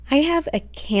I have a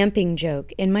camping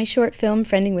joke in my short film,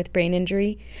 Friending with Brain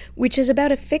Injury, which is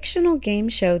about a fictional game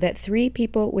show that 3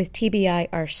 people with TBI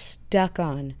are stuck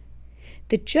on.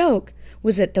 The joke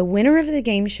was that the winner of the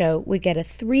game show would get a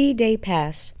 3-day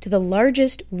pass to the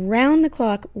largest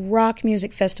round-the-clock rock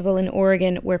music festival in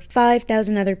Oregon where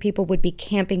 5,000 other people would be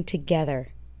camping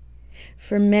together.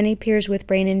 For many peers with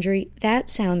brain injury, that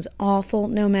sounds awful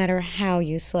no matter how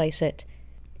you slice it.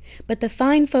 But the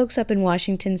fine folks up in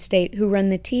Washington State who run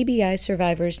the TBI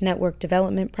Survivors Network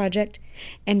Development Project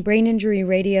and Brain Injury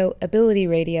Radio, Ability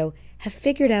Radio have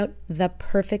figured out the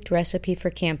perfect recipe for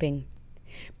camping.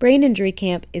 Brain Injury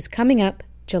Camp is coming up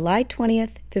July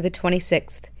 20th through the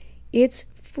 26th. It's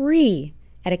free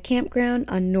at a campground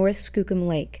on North Skookum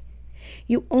Lake.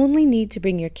 You only need to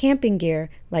bring your camping gear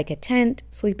like a tent,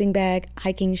 sleeping bag,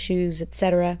 hiking shoes,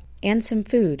 etc., and some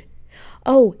food.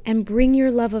 Oh, and bring your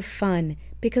love of fun,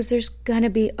 because there's gonna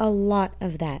be a lot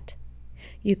of that.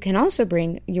 You can also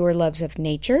bring your loves of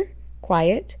nature,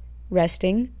 quiet,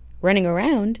 resting, running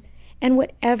around, and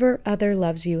whatever other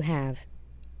loves you have.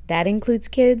 That includes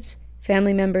kids,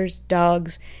 family members,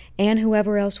 dogs, and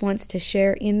whoever else wants to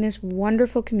share in this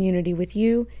wonderful community with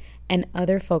you and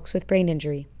other folks with brain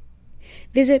injury.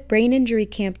 Visit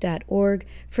braininjurycamp.org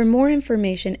for more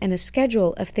information and a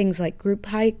schedule of things like group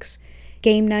hikes,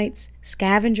 game nights,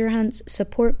 scavenger hunts,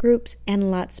 support groups,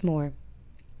 and lots more.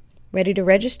 Ready to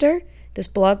register? This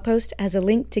blog post has a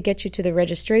link to get you to the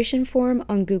registration form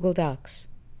on Google Docs.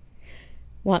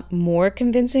 Want more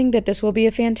convincing that this will be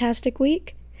a fantastic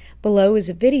week? Below is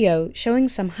a video showing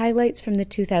some highlights from the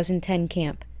 2010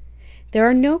 camp. There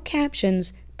are no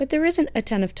captions, but there isn't a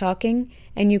ton of talking,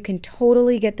 and you can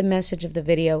totally get the message of the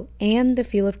video and the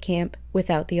feel of camp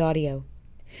without the audio.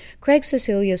 Craig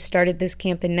Cecilia started this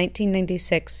camp in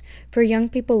 1996 for young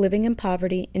people living in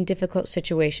poverty in difficult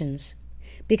situations.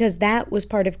 Because that was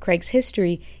part of Craig's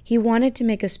history, he wanted to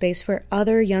make a space for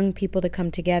other young people to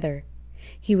come together.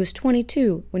 He was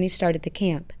 22 when he started the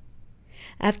camp.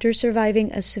 After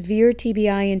surviving a severe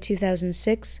TBI in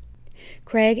 2006,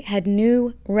 Craig had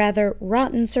new, rather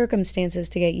rotten circumstances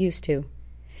to get used to.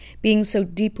 Being so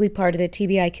deeply part of the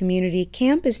TBI community,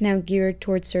 camp is now geared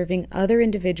towards serving other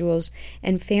individuals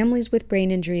and families with brain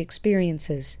injury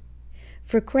experiences.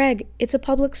 For Craig, it's a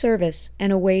public service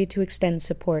and a way to extend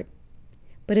support.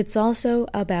 But it's also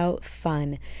about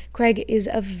fun. Craig is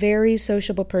a very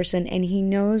sociable person, and he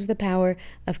knows the power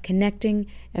of connecting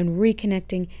and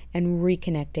reconnecting and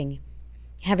reconnecting.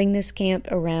 Having this camp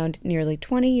around nearly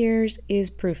 20 years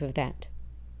is proof of that.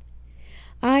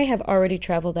 I have already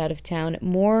traveled out of town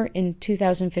more in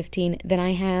 2015 than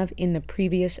I have in the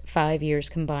previous 5 years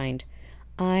combined.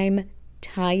 I'm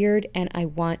tired and I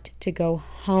want to go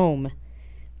home.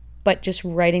 But just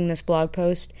writing this blog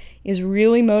post is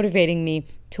really motivating me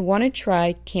to want to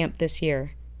try camp this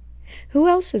year. Who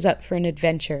else is up for an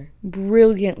adventure,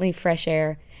 brilliantly fresh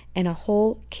air, and a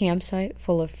whole campsite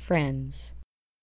full of friends?